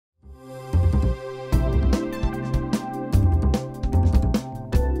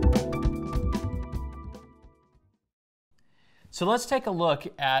So let's take a look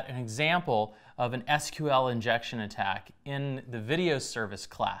at an example of an SQL injection attack in the video service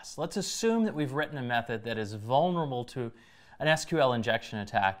class. Let's assume that we've written a method that is vulnerable to an SQL injection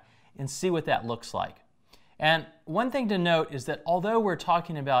attack and see what that looks like. And one thing to note is that although we're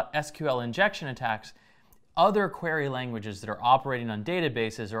talking about SQL injection attacks, other query languages that are operating on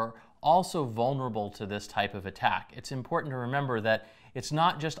databases are also vulnerable to this type of attack. It's important to remember that it's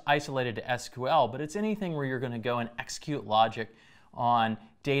not just isolated to SQL, but it's anything where you're going to go and execute logic on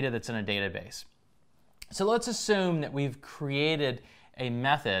data that's in a database. So let's assume that we've created a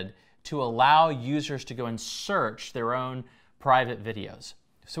method to allow users to go and search their own private videos.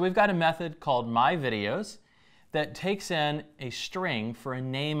 So we've got a method called myVideos that takes in a string for a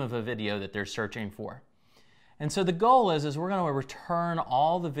name of a video that they're searching for. And so the goal is we're going to return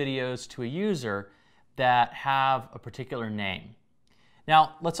all the videos to a user that have a particular name.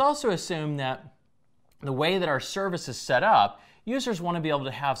 Now, let's also assume that the way that our service is set up, users want to be able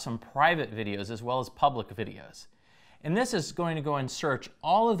to have some private videos as well as public videos. And this is going to go and search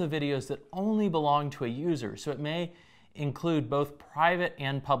all of the videos that only belong to a user. So it may include both private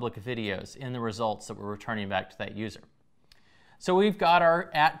and public videos in the results that we're returning back to that user. So we've got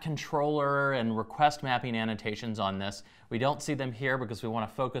our @controller and request mapping annotations on this. We don't see them here because we want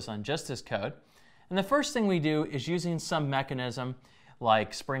to focus on just this code. And the first thing we do is using some mechanism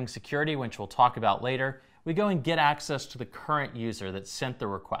like Spring Security, which we'll talk about later, we go and get access to the current user that sent the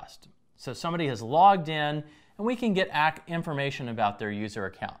request. So somebody has logged in and we can get information about their user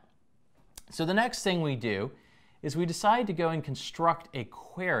account. So the next thing we do is we decide to go and construct a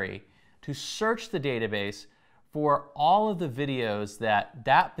query to search the database for all of the videos that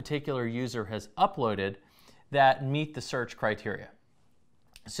that particular user has uploaded that meet the search criteria.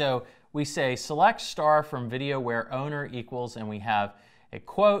 So we say select star from video where owner equals, and we have a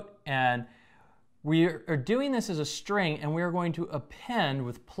quote, and we are doing this as a string, and we are going to append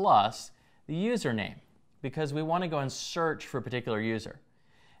with plus the username because we want to go and search for a particular user.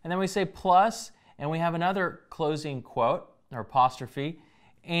 And then we say plus, and we have another closing quote or apostrophe,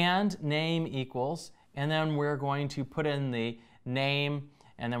 and name equals, and then we're going to put in the name,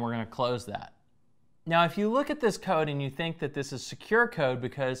 and then we're going to close that. Now, if you look at this code and you think that this is secure code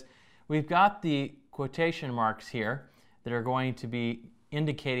because we've got the quotation marks here that are going to be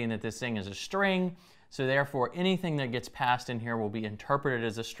indicating that this thing is a string, so therefore anything that gets passed in here will be interpreted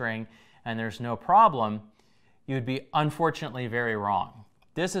as a string and there's no problem, you would be unfortunately very wrong.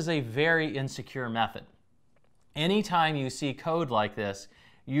 This is a very insecure method. Anytime you see code like this,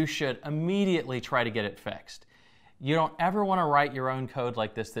 you should immediately try to get it fixed. You don't ever want to write your own code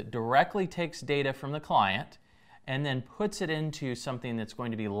like this that directly takes data from the client and then puts it into something that's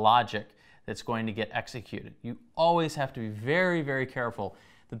going to be logic that's going to get executed. You always have to be very, very careful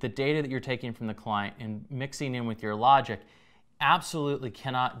that the data that you're taking from the client and mixing in with your logic absolutely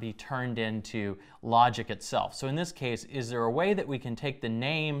cannot be turned into logic itself. So in this case, is there a way that we can take the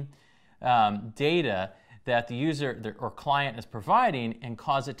name data that the user or client is providing and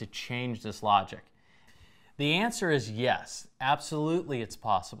cause it to change this logic? The answer is yes, absolutely it's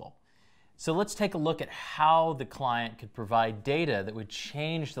possible. So let's take a look at how the client could provide data that would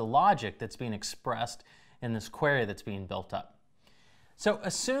change the logic that's being expressed in this query that's being built up. So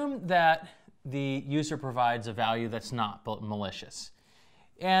assume that the user provides a value that's not malicious.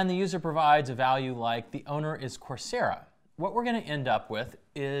 And the user provides a value like the owner is Coursera. What we're going to end up with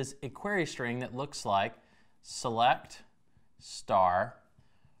is a query string that looks like select star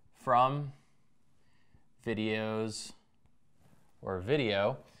from videos or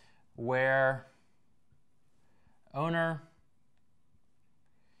video where owner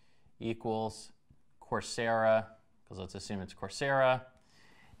equals Coursera, because let's assume it's Coursera,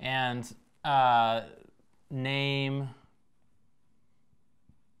 and name,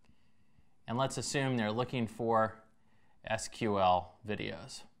 and let's assume they're looking for SQL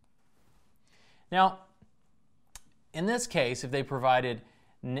videos. Now, in this case, if they provided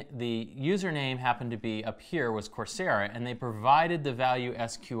the username happened to be up here was Coursera, and they provided the value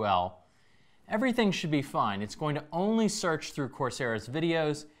SQL, everything should be fine. It's going to only search through Coursera's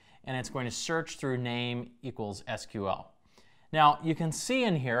videos, and it's going to search through name equals SQL. Now, you can see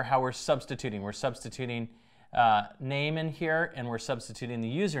in here how we're substituting. We're substituting name in here, and we're substituting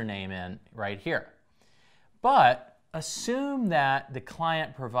the username in right here. But assume that the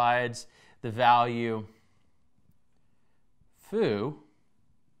client provides the value foo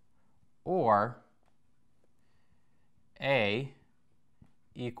or A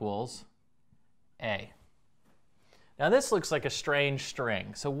equals A. Now this looks like a strange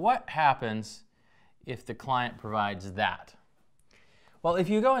string. So what happens if the client provides that? Well, if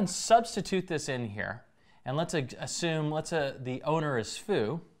you go and substitute this in here And let's assume the owner is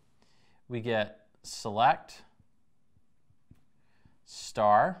foo. We get select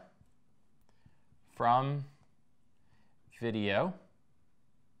star from video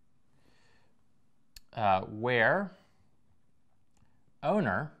where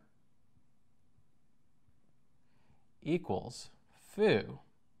owner equals foo.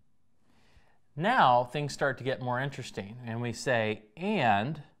 Now things start to get more interesting, and we say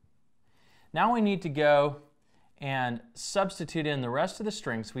and. Now we need to go and substitute in the rest of the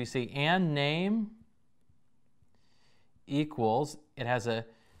strings. We see and name equals, it has a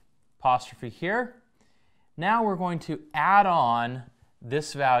apostrophe here. Now we're going to add on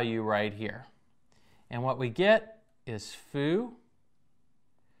this value right here. And what we get is foo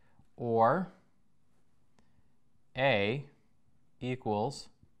or A equals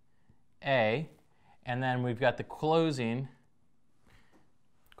A, and then we've got the closing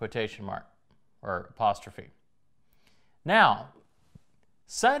quotation mark or apostrophe. Now,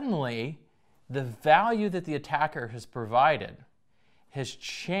 suddenly, the value that the attacker has provided has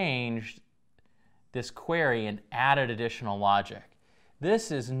changed this query and added additional logic.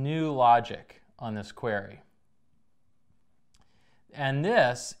 This is new logic on this query. And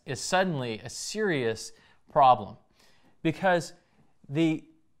this is suddenly a serious problem because the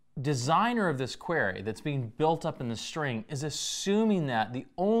designer of this query that's being built up in the string is assuming that the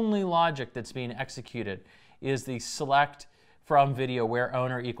only logic that's being executed is the select from video where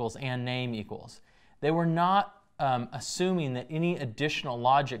owner equals and name equals. They were not assuming that any additional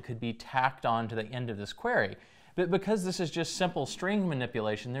logic could be tacked on to the end of this query. But because this is just simple string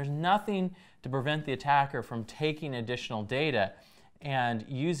manipulation, there's nothing to prevent the attacker from taking additional data and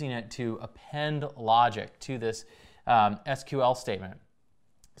using it to append logic to this SQL statement.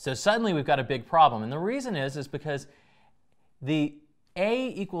 So suddenly we've got a big problem, and the reason is because the A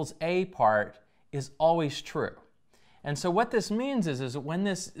equals A part is always true. And so what this means is when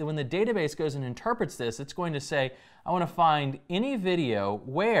the database goes and interprets this, it's going to say, I want to find any video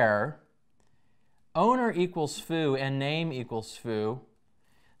where owner equals foo and name equals foo.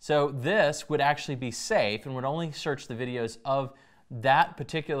 So this would actually be safe and would only search the videos of that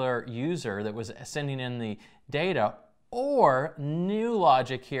particular user that was sending in the data, or new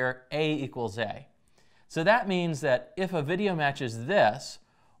logic here, A equals A. So that means that if a video matches this,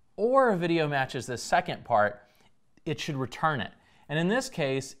 or a video matches the second part, it should return it. And in this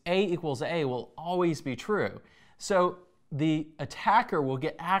case, A equals A will always be true. So the attacker will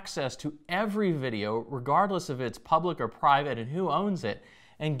get access to every video, regardless if it's public or private and who owns it,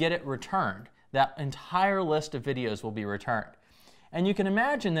 and get it returned. That entire list of videos will be returned. And you can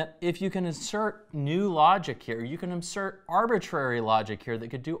imagine that if you can insert new logic here, you can insert arbitrary logic here that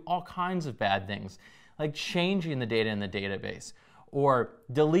could do all kinds of bad things, like changing the data in the database, or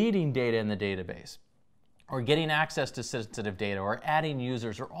deleting data in the database, or getting access to sensitive data, or adding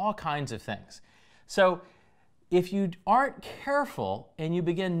users, or all kinds of things. So if you aren't careful and you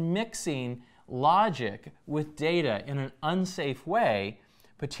begin mixing logic with data in an unsafe way,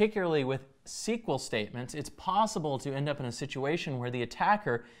 particularly with SQL statements, it's possible to end up in a situation where the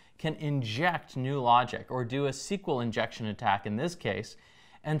attacker can inject new logic or do a SQL injection attack in this case,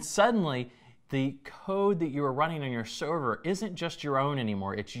 and suddenly the code that you are running on your server isn't just your own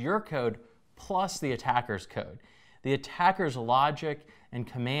anymore. It's your code plus the attacker's code. The attacker's logic and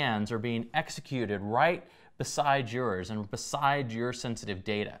commands are being executed right beside yours and beside your sensitive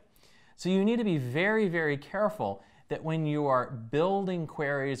data. So you need to be very, very careful that when you are building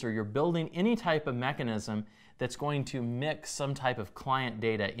queries or you're building any type of mechanism that's going to mix some type of client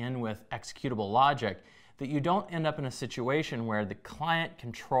data in with executable logic, that you don't end up in a situation where the client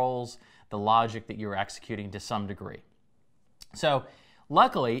controls the logic that you're executing to some degree. So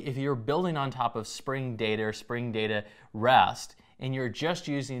luckily, if you're building on top of Spring Data or Spring Data REST, and you're just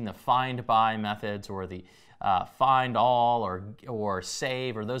using the find by methods or the find all or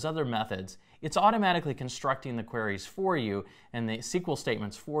save or those other methods, it's automatically constructing the queries for you and the SQL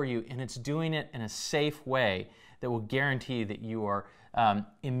statements for you, and it's doing it in a safe way that will guarantee that you are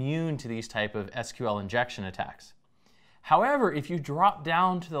immune to these type of SQL injection attacks. However, if you drop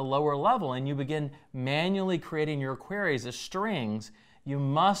down to the lower level and you begin manually creating your queries as strings, you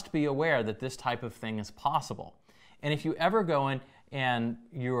must be aware that this type of thing is possible. And if you ever go in and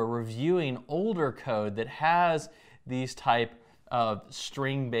you're reviewing older code that has these type of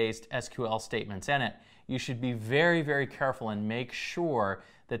string-based SQL statements in it, you should be very, very careful and make sure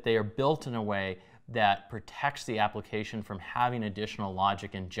that they are built in a way that protects the application from having additional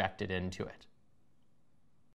logic injected into it.